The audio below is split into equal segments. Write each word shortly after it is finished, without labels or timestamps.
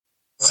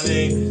My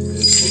name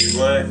is Kobe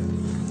Bryant.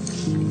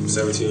 I'm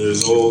 17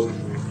 years old.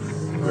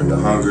 I have the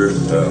hunger,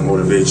 the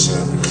motivation,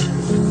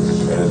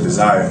 and the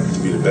desire to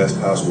be the best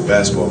possible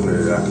basketball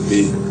player that I could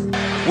be.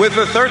 With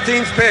the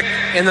 13th pick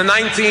in the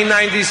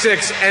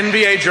 1996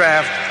 NBA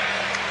Draft,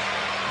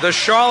 the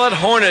Charlotte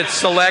Hornets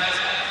select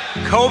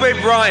Kobe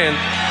Bryant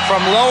from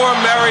Lower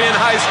Merion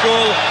High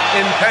School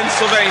in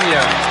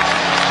Pennsylvania.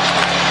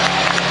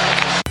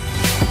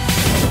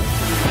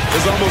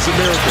 It's almost a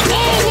miracle.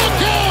 Oh, look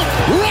out!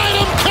 Ride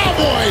 'em,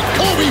 cowboy!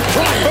 Kobe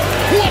Bryant!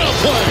 What a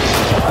play!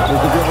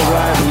 There's a dribble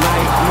drive,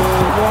 nice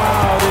move.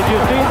 Wow, did you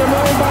see the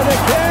move by the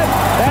kid?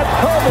 That's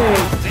Kobe.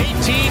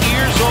 18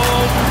 years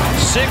old,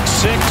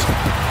 6'6".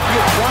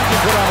 You're trying to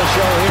put on a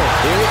show here.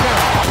 Here he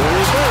comes. Here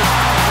he goes.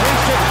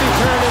 360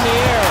 turn in the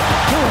air.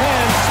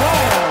 Two-hand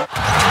slam.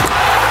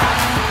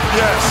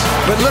 Yes.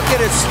 But look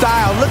at his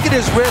style. Look at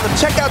his rhythm.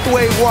 Check out the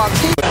way he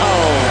walks.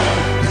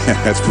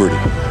 That's pretty.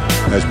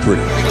 That's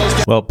pretty.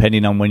 Well,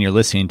 depending on when you're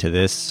listening to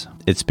this,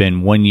 it's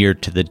been 1 year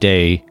to the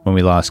day when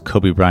we lost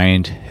Kobe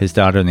Bryant, his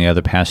daughter, and the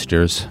other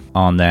passengers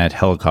on that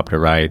helicopter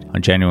ride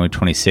on January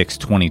 26,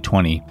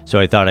 2020. So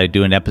I thought I'd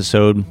do an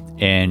episode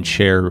and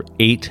share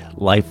 8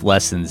 life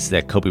lessons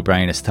that Kobe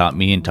Bryant has taught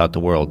me and taught the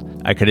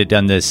world. I could have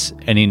done this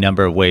any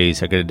number of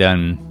ways. I could have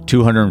done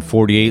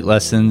 248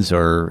 lessons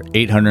or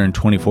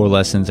 824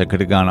 lessons. I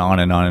could have gone on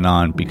and on and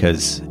on,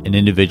 because an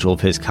individual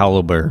of his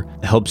caliber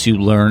helps you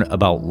learn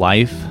about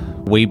life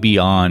way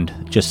beyond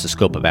just the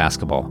scope of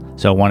basketball.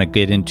 So I want to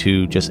get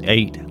into just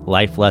 8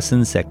 life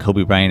lessons that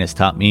Kobe Bryant has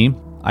taught me.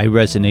 I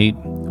resonate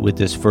with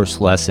this first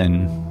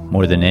lesson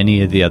more than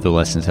any of the other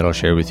lessons that I'll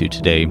share with you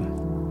today.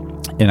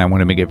 And I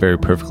want to make it very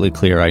perfectly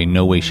clear, I in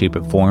no way, shape,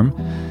 or form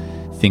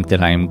think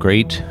that I am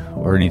great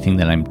or anything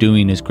that I'm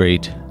doing is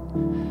great.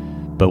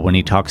 But when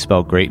he talks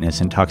about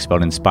greatness and talks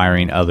about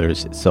inspiring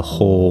others, it's the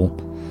whole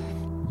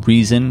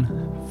reason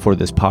for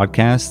this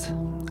podcast.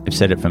 I've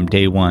said it from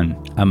day one.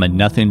 I'm a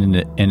nothing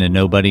and a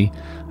nobody.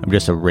 I'm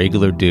just a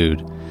regular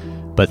dude.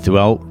 But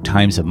throughout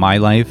times of my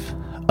life,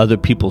 other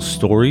people's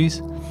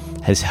stories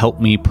has helped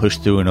me push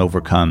through and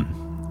overcome.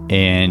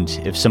 And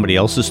if somebody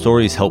else's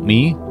stories help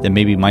me, then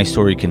maybe my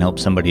story can help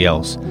somebody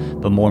else.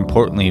 But more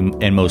importantly,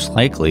 and most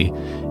likely,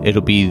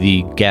 it'll be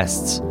the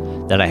guests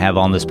that I have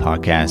on this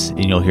podcast,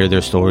 and you'll hear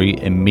their story,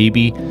 and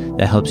maybe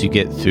that helps you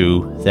get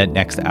through that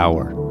next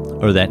hour,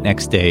 or that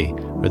next day,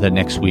 or that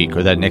next week,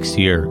 or that next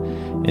year.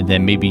 And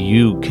then maybe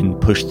you can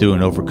push through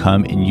and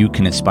overcome, and you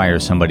can inspire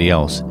somebody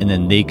else, and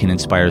then they can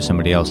inspire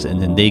somebody else, and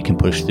then they can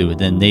push through, and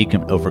then they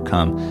can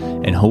overcome.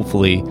 And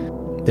hopefully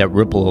that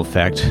ripple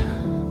effect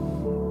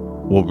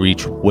will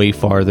reach way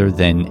farther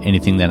than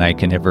anything that I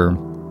can ever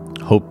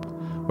hope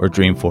or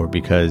dream for,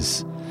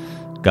 because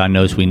God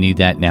knows we need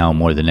that now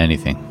more than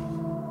anything.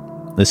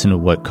 Listen to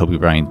what Kobe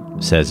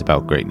Bryant says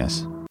about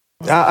greatness.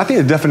 I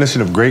think the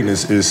definition of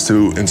greatness is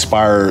to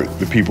inspire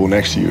the people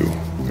next to you.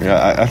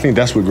 I think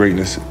that's what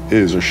greatness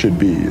is or should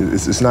be.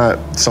 It's not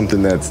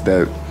something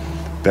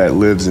that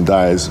lives and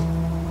dies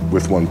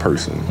with one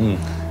person.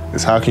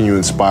 It's how can you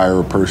inspire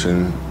a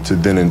person to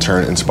then in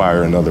turn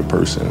inspire another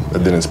person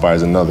that then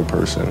inspires another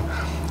person.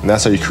 And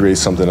that's how you create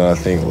something that I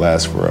think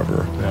lasts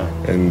forever.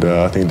 Yeah. And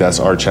I think that's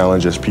our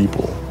challenge as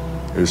people,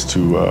 is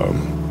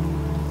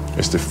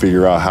to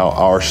figure out how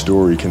our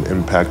story can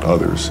impact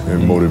others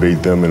and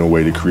motivate them in a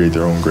way to create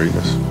their own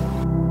greatness.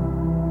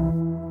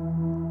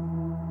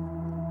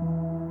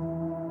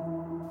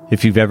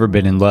 If you've ever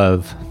been in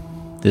love,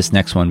 this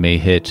next one may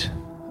hit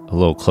a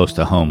little close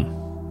to home.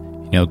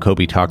 You know,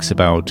 Kobe talks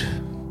about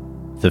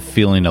the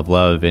feeling of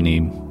love, and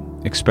he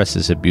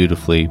expresses it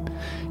beautifully.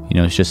 You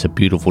know, it's just a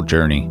beautiful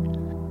journey.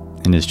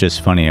 And it's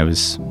just funny, I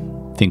was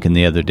thinking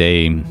the other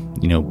day,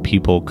 you know,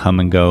 people come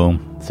and go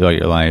throughout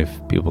your life.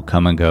 People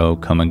come and go.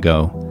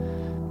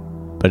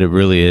 But it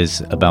really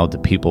is about the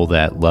people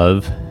that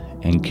love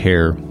and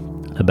care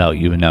about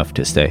you enough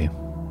to stay.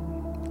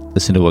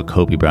 Listen to what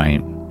Kobe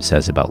Bryant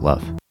says about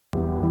love.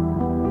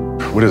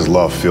 What does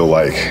love feel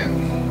like?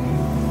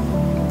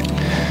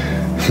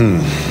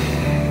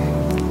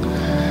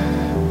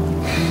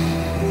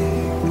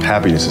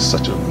 Happiness is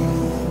such a...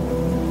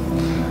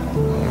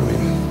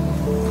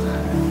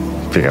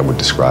 I think I would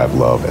describe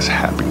love as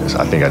happiness.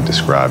 I think I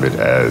describe it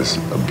as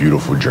a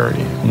beautiful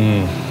journey.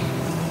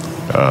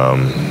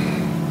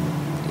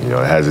 You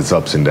know, it has its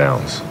ups and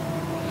downs,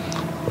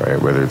 right?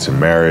 Whether it's in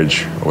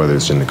marriage or whether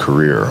it's in the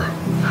career,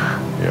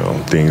 you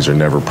know, things are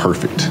never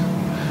perfect.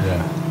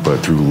 Yeah.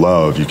 But through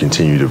love, you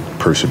continue to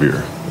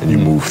persevere and you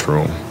move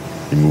through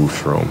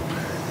them.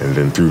 And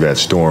then through that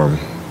storm,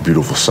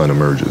 beautiful sun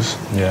emerges.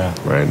 Yeah.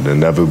 Right? And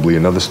inevitably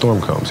another storm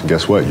comes. And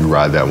guess what? You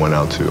ride that one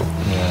out too.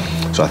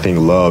 Yeah. So I think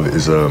love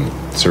is a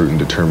certain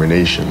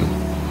determination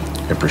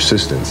and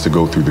persistence to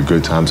go through the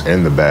good times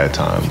and the bad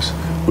times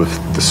with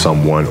the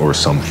someone or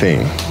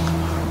something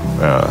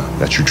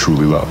that you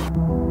truly love.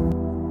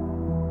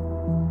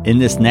 In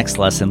this next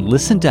lesson,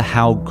 listen to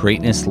how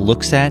greatness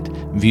looks at,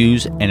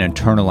 views, and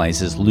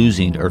internalizes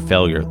losing or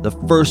failure. The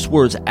first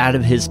words out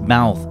of his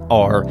mouth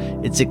are,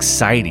 "It's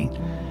exciting."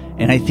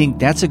 And I think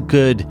that's a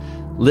good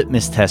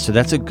litmus test, so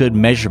that's a good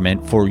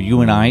measurement for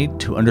you and I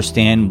to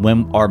understand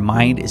when our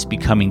mind is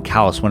becoming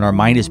callous, when our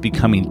mind is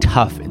becoming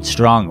tough and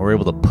strong, we're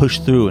able to push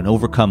through and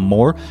overcome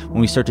more, when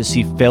we start to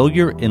see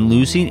failure and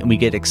losing and we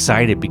get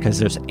excited because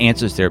there's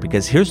answers there.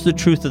 Because here's the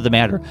truth of the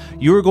matter.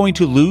 You are going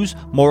to lose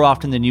more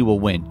often than you will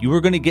win. You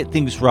are going to get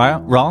things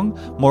wrong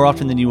more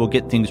often than you will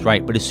get things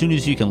right. But as soon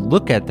as you can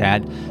look at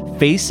that,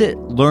 face it,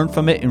 learn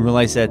from it, and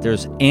realize that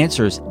there's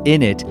answers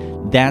in it,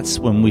 that's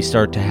when we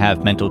start to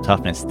have mental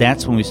toughness.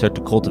 That's when we start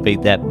to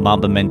cultivate that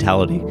Mamba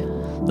mentality.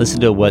 Listen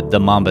to what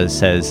the Mamba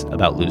says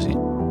about losing.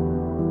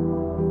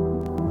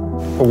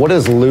 What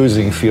does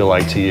losing feel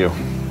like to you?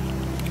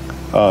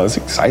 It's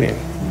exciting.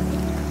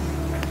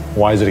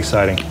 Why is it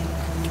exciting?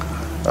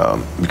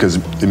 Because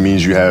it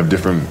means you have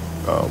different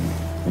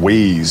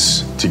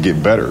ways to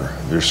get better.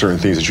 There's certain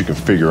things that you can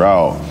figure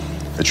out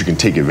that you can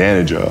take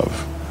advantage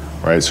of,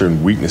 right?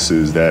 Certain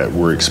weaknesses that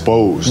were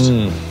exposed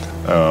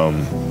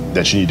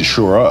that you need to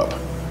shore up,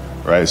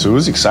 right? So it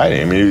was exciting.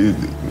 I mean,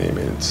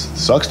 it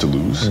sucks to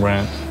lose.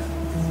 Right.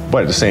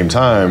 But at the same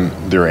time,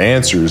 there are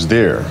answers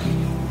there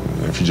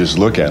if you just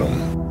look at them.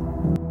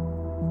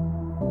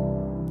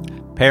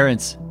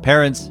 Parents,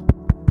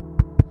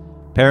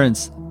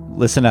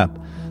 listen up.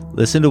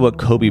 Listen to what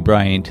Kobe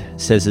Bryant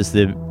says is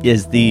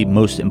the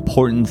most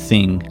important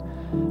thing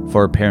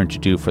for a parent to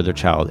do for their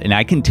child. And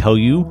I can tell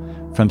you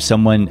from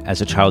someone as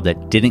a child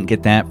that didn't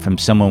get that, from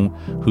someone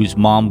whose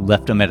mom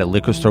left him at a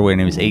liquor store when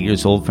he was 8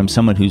 years old, from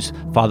someone whose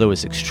father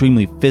was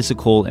extremely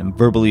physical and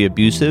verbally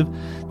abusive,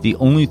 the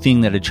only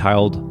thing that a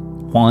child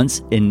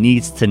wants and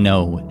needs to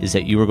know is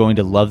that you are going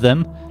to love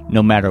them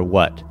no matter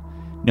what.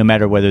 No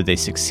matter whether they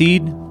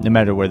succeed, no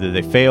matter whether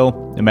they fail,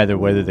 no matter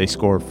whether they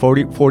score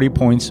 40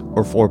 points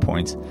or 4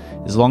 points.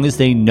 As long as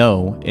they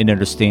know and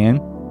understand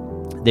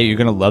that you're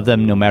going to love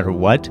them no matter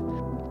what,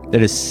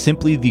 that is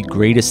simply the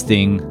greatest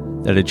thing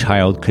that a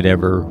child could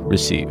ever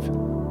receive.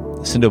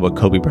 Listen to what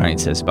Kobe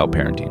Bryant says about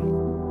parenting.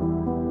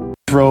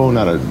 Throw,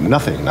 not a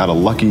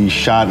lucky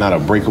shot, not a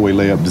breakaway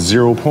layup,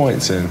 0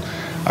 points. And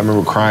I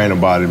remember crying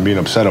about it and being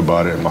upset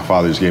about it. And my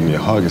father just gave me a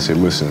hug and said,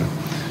 listen,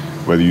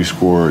 whether you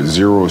score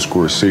 0 or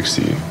score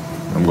 60,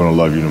 I'm going to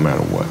love you no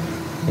matter what.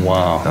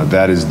 Wow. Now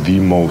that is the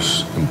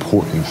most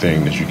important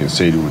thing that you can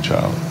say to a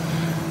child.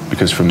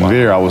 Because from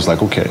there, I was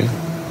like, okay,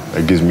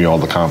 that gives me all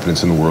the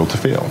confidence in the world to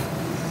fail.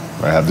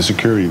 I have the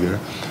security there.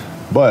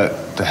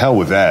 But to hell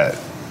with that,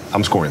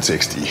 I'm scoring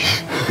 60.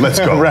 Let's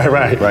go.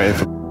 Right.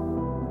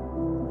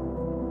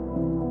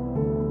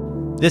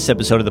 This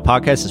episode of the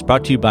podcast is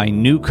brought to you by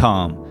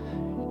Newcom.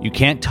 You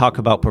can't talk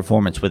about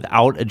performance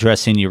without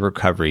addressing your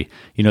recovery.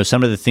 You know,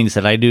 some of the things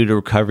that I do to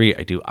recovery,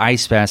 I do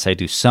ice baths, I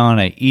do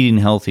sauna, eating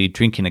healthy,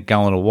 drinking a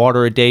gallon of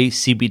water a day.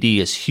 CBD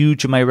is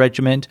huge in my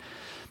regimen.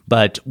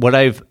 But what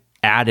I've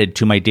added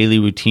to my daily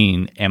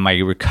routine and my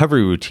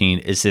recovery routine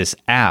is this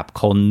app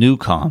called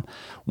Newcom.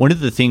 One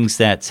of the things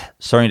that's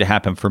starting to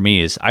happen for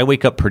me is I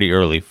wake up pretty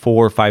early,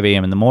 4 or 5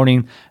 a.m. in the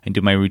morning, and do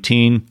my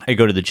routine. I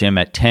go to the gym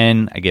at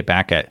 10. I get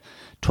back at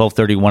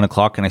 12:30, 1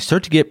 o'clock, and I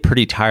start to get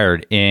pretty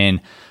tired. And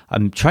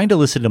I'm trying to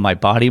listen to my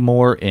body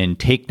more and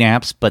take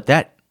naps, but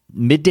that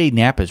midday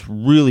nap is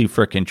really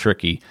freaking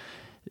tricky.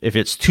 If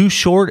it's too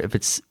short, if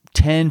it's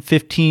 10,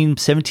 15,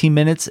 17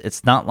 minutes,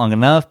 it's not long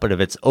enough. But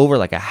if it's over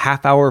like a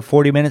half hour,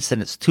 40 minutes,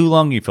 then it's too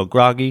long. You feel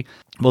groggy.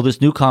 Well, this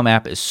Newcom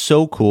app is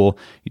so cool.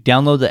 You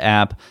download the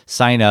app,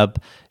 sign up,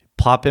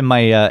 pop in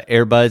my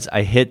earbuds.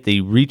 I hit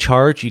the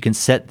recharge. You can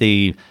set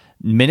the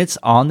minutes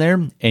on there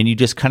and you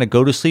just kind of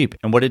go to sleep.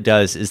 And what it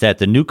does is that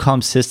the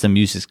Newcom system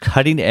uses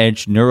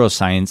cutting-edge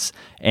neuroscience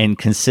and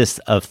consists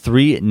of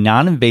 3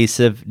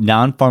 non-invasive,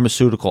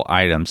 non-pharmaceutical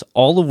items,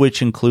 all of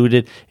which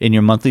included in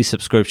your monthly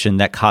subscription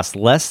that costs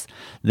less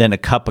than a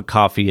cup of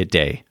coffee a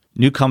day.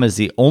 Newcom is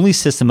the only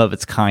system of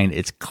its kind.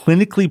 It's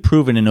clinically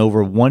proven in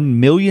over 1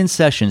 million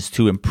sessions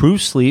to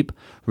improve sleep,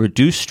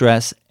 reduce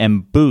stress,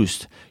 and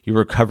boost your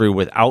recovery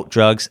without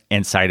drugs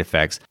and side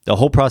effects. The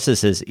whole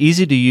process is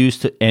easy to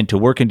use and to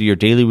work into your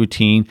daily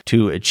routine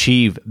to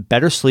achieve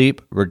better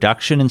sleep,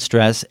 reduction in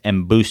stress,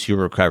 and boost your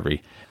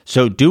recovery.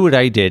 So do what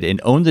I did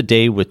and own the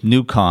day with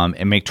Newcom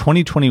and make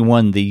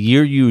 2021 the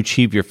year you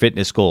achieve your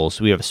fitness goals.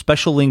 We have a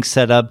special link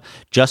set up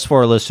just for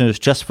our listeners,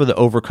 just for the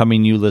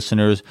Overcoming You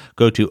listeners.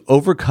 Go to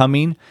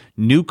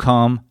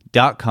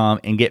overcomingnewcom.com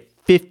and get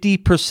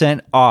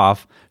 50%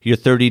 off your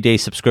 30-day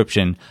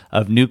subscription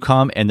of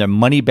Newcom and their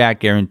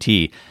money-back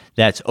guarantee.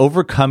 That's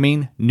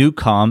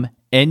overcomingnewcom,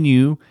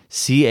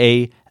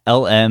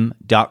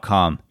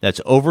 NUCALM.com. That's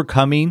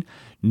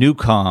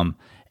overcomingnewcom,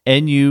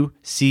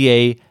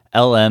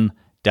 NUCALM.com.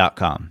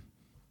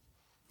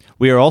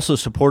 We are also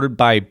supported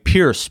by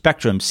Pure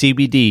Spectrum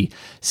CBD,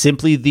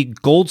 simply the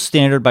gold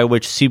standard by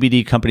which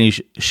CBD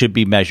companies should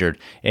be measured.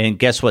 And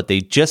guess what?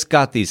 They just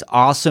got these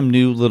awesome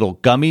new little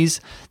gummies.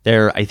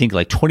 They're, I think,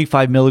 like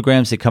 25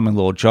 milligrams. They come in a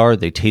little jar.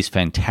 They taste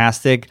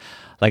fantastic.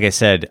 Like I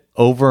said,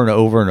 over and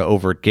over and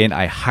over again,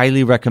 I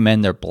highly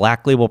recommend their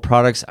Black Label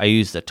products. I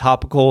use the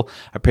topical.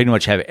 I pretty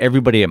much have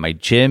everybody at my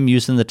gym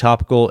using the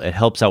topical. It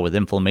helps out with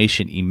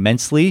inflammation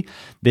immensely.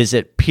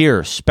 Visit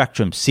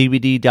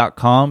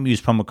PureSpectrumCBD.com. Use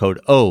promo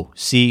code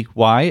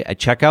OCY at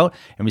checkout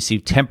and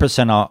receive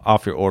 10%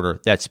 off your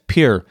order. That's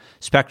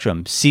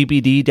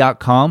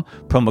PureSpectrumCBD.com.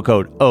 Promo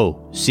code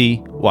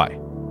OCY.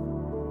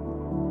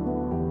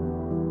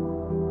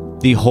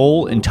 The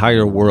whole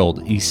entire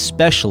world,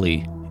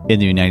 especially in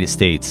the United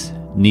States,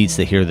 needs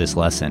to hear this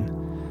lesson.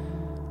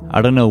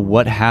 I don't know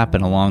what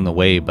happened along the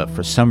way, but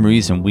for some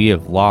reason we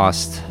have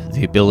lost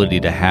the ability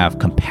to have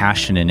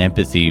compassion and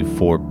empathy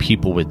for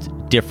people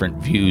with different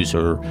views,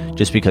 or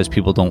just because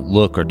people don't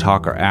look or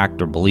talk or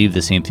act or believe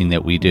the same thing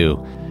that we do.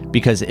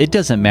 Because it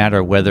doesn't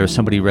matter whether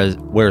somebody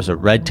wears a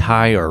red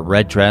tie or a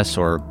red dress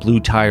or a blue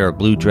tie or a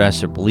blue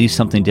dress or believes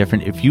something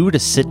different. If you were to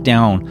sit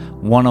down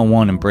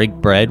one-on-one and break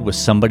bread with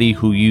somebody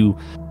who you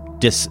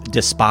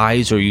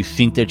despise or you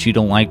think that you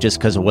don't like just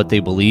because of what they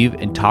believe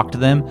and talk to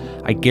them,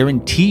 I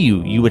guarantee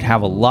you would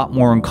have a lot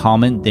more in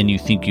common than you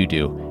think you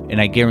do. And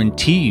I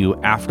guarantee you,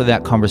 after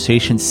that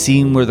conversation,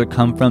 seeing where they're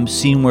come from,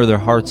 seeing where their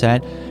heart's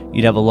at,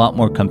 you'd have a lot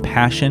more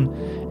compassion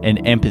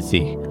and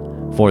empathy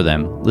for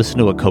them. Listen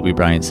to what Kobe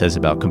Bryant says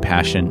about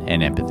compassion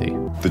and empathy.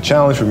 The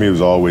challenge for me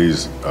was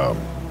always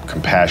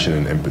compassion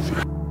and empathy.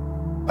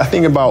 I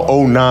think about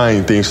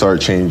 2009, things started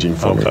changing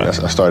for me. I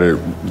started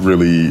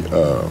really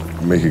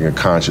making a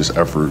conscious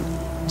effort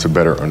to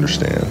better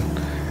understand.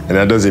 And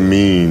that doesn't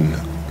mean,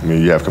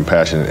 you have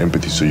compassion and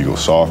empathy so you go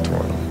softer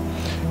on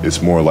them.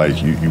 It's more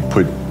like you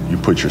put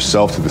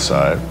yourself to the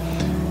side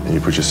and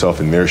you put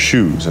yourself in their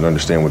shoes and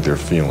understand what they're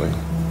feeling.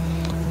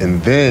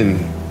 And then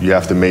you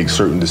have to make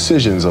certain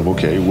decisions of,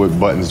 okay, what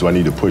buttons do I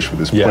need to push for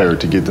this player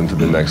to get them to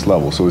the next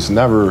level? So it's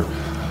not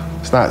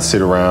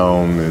sit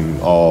around and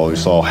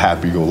it's all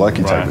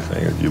happy-go-lucky type of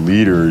thing. As your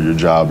leader, your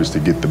job is to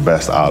get the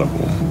best out of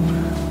them,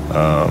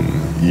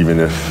 even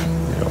if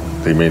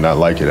they may not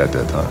like it at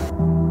that time.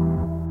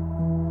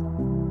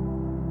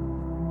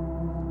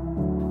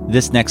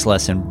 This next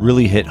lesson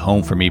really hit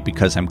home for me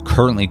because I'm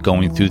currently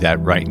going through that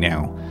right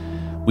now.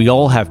 We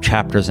all have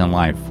chapters in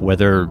life,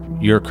 whether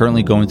you're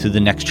currently going through the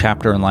next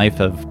chapter in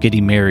life of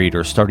getting married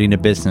or starting a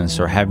business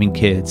or having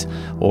kids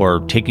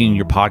or taking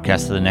your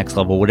podcast to the next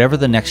level, whatever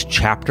the next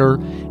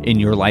chapter in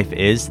your life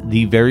is,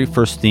 the very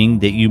first thing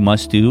that you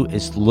must do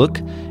is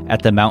look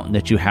at the mountain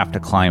that you have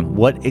to climb.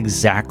 What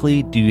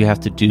exactly do you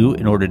have to do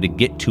in order to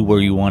get to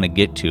where you want to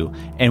get to?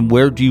 And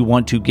where do you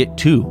want to get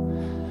to?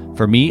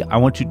 For me, I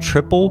want to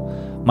triple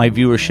my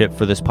viewership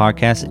for this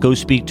podcast. Go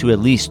speak to at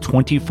least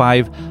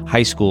 25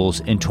 high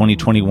schools in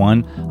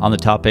 2021 on the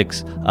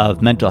topics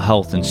of mental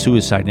health and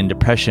suicide and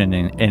depression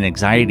and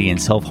anxiety and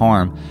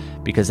self-harm,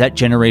 because that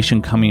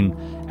generation coming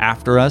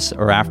after us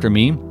or after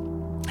me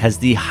has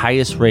the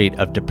highest rate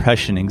of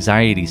depression,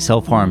 anxiety,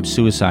 self-harm,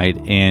 suicide.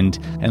 And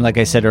like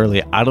I said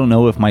earlier, I don't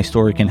know if my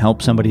story can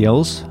help somebody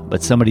else,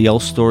 but somebody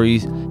else's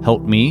stories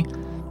helped me.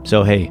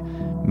 So hey,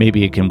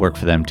 maybe it can work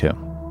for them too.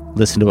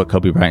 Listen to what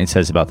Kobe Bryant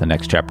says about the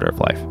next chapter of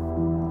life.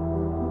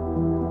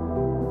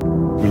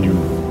 When you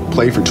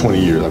play for 20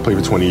 years, I played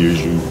for 20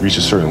 years, you reach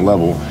a certain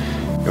level,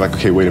 you're like,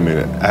 okay, wait a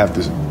minute, I have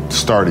to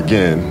start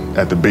again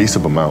at the base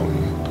of a mountain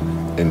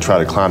and try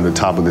to climb the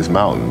top of this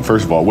mountain.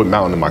 First of all, what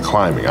mountain am I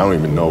climbing? I don't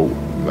even know,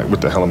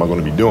 what the hell am I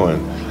going to be doing?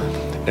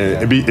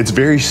 And it's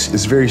very scary.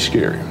 It's very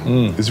scary.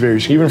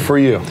 Even for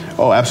you?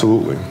 Oh,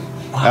 absolutely.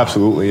 Wow.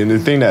 Absolutely. And the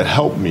thing that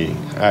helped me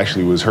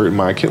actually was hurting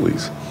my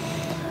Achilles,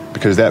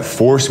 because that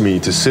forced me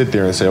to sit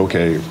there and say,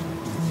 okay,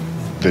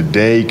 the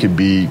day could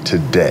be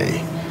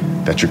today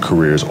that your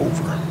career is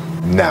over.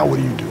 Now what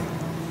do?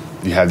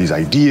 You have these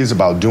ideas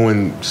about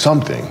doing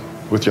something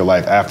with your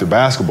life after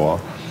basketball,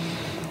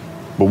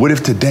 but what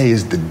if today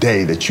is the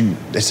day that's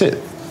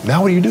it?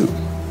 Now what do you do?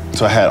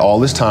 So I had all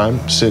this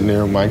time sitting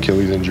there with my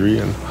Achilles injury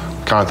and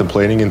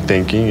contemplating and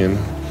thinking, and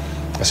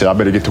I said, I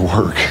better get to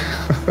work.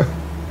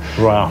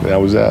 Wow. And that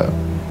was that.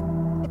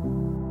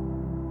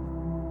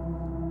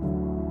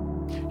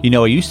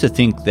 I used to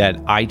think that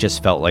I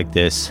just felt like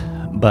this,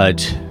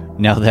 but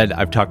now that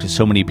I've talked to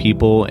so many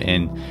people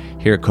and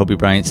hear Kobe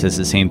Bryant says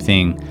the same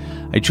thing,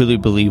 I truly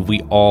believe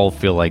we all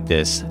feel like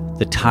this.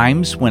 The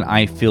times when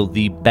I feel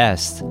the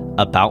best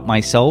about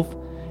myself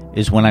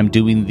is when I'm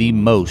doing the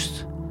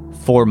most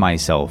for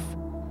myself.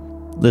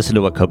 Listen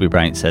to what Kobe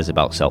Bryant says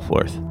about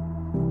self-worth.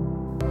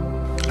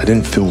 I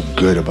didn't feel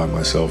good about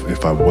myself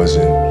if I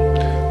wasn't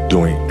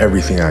doing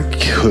everything I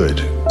could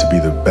to be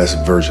the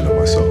best version of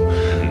myself.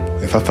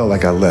 If I felt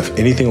like I left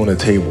anything on the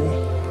table,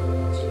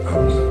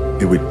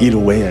 it would eat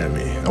away at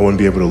me. I wouldn't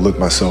be able to look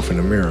myself in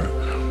the mirror.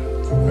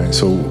 Right?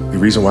 So the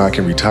reason why I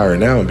can retire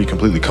now and be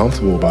completely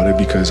comfortable about it,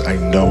 because I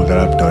know that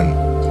I've done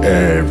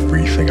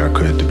everything I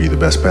could to be the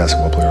best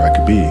basketball player I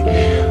could be.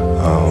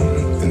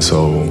 And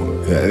so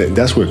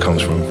that's where it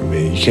comes from for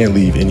me. You can't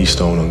leave any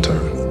stone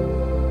unturned.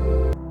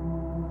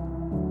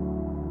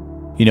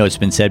 It's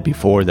been said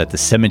before that the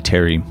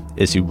cemetery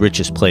is the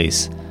richest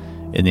place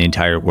in the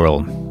entire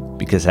world,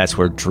 because that's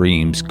where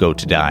dreams go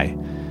to die.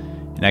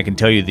 And I can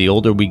tell you, the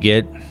older we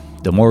get,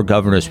 the more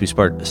governors we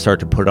start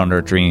to put on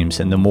our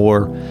dreams, and the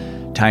more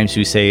times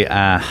we say,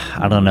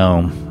 I don't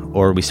know,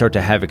 or we start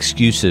to have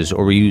excuses,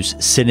 or we use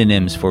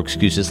synonyms for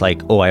excuses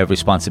like, oh, I have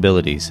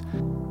responsibilities.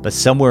 But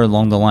somewhere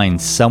along the line,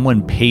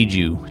 someone paid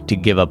you to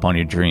give up on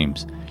your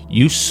dreams.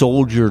 You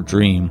sold your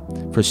dream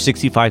for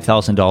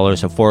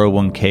 $65,000 of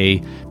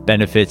 401k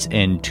benefits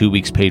and 2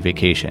 weeks paid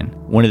vacation.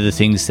 One of the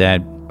things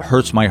that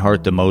hurts my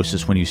heart the most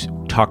is when you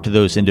talk to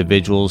those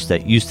individuals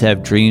that used to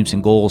have dreams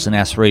and goals and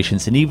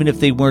aspirations, and even if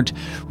they weren't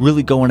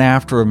really going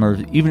after them,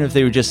 or even if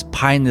they were just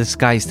pie in the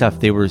sky stuff,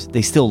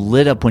 they still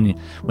lit up when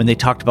they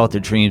talked about their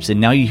dreams.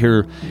 And now you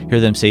hear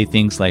them say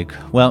things like,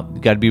 well,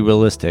 you got to be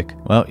realistic.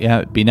 Well, yeah,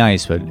 it'd be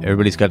nice, but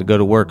everybody's got to go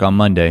to work on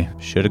Monday.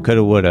 Shoulda,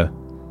 coulda, woulda.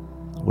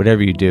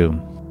 Whatever you do,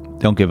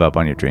 don't give up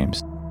on your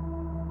dreams.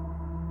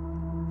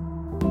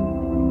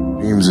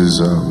 Dreams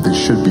they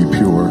should be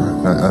pure.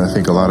 I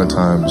think a lot of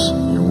times,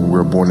 when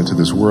we're born into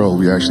this world,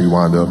 we actually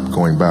wind up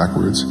going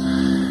backwards.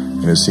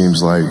 And it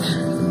seems like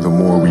the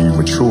more we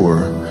mature,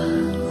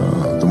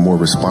 the more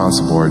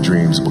responsible our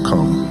dreams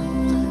become.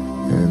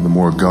 And the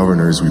more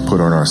governors we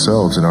put on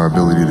ourselves and our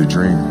ability to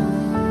dream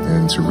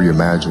and to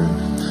reimagine.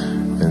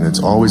 And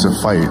it's always a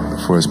fight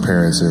for us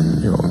parents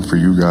and for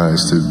you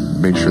guys to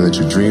make sure that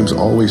your dreams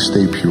always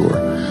stay pure.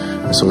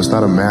 And so it's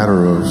not a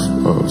matter of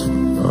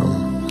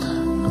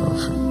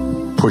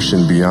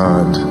pushing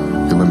beyond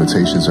your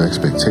limitations or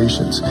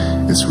expectations.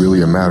 It's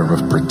really a matter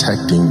of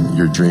protecting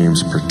your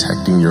dreams,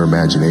 protecting your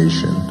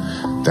imagination.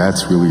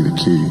 That's really the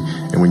key.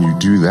 And when you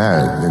do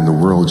that, then the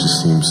world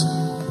just seems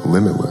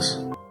limitless.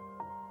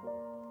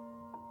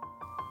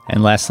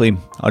 And lastly,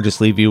 I'll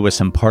just leave you with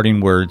some parting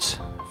words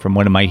from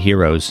one of my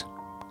heroes,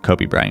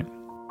 Kobe Bryant.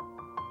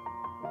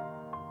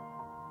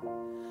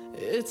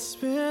 It's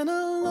been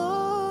a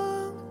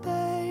long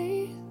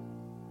day.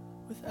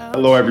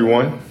 Hello,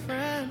 everyone.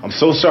 I'm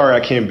so sorry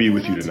I can't be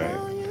with you tonight.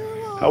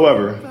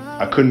 However,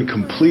 I couldn't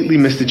completely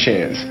miss the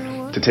chance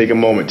to take a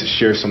moment to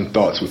share some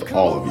thoughts with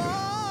all of you.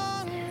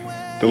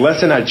 The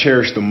lesson I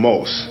cherish the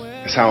most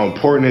is how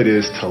important it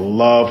is to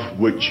love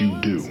what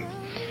you do.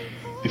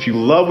 If you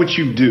love what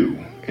you do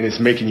and it's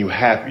making you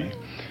happy,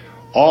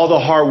 all the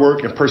hard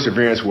work and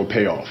perseverance will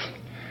pay off.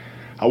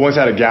 I once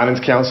had a guidance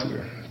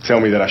counselor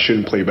tell me that I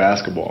shouldn't play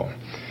basketball,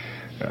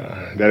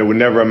 that it would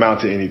never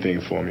amount to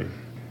anything for me.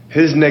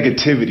 His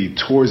negativity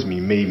towards me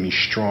made me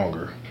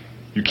stronger.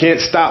 You can't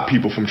stop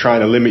people from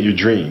trying to limit your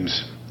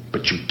dreams,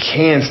 but you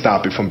can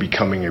stop it from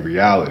becoming a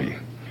reality.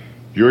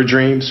 Your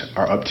dreams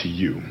are up to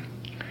you.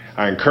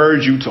 I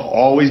encourage you to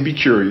always be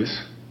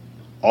curious,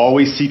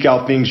 always seek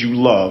out things you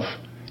love,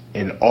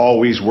 and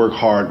always work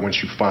hard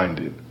once you find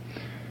it.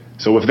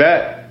 So with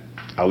that,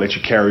 I'll let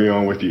you carry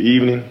on with your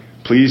evening.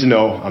 Please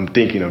know I'm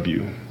thinking of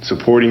you,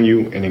 supporting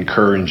you, and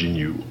encouraging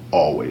you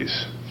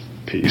always.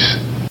 Peace.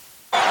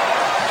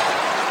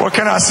 What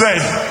can I say?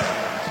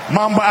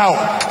 Mamba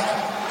out.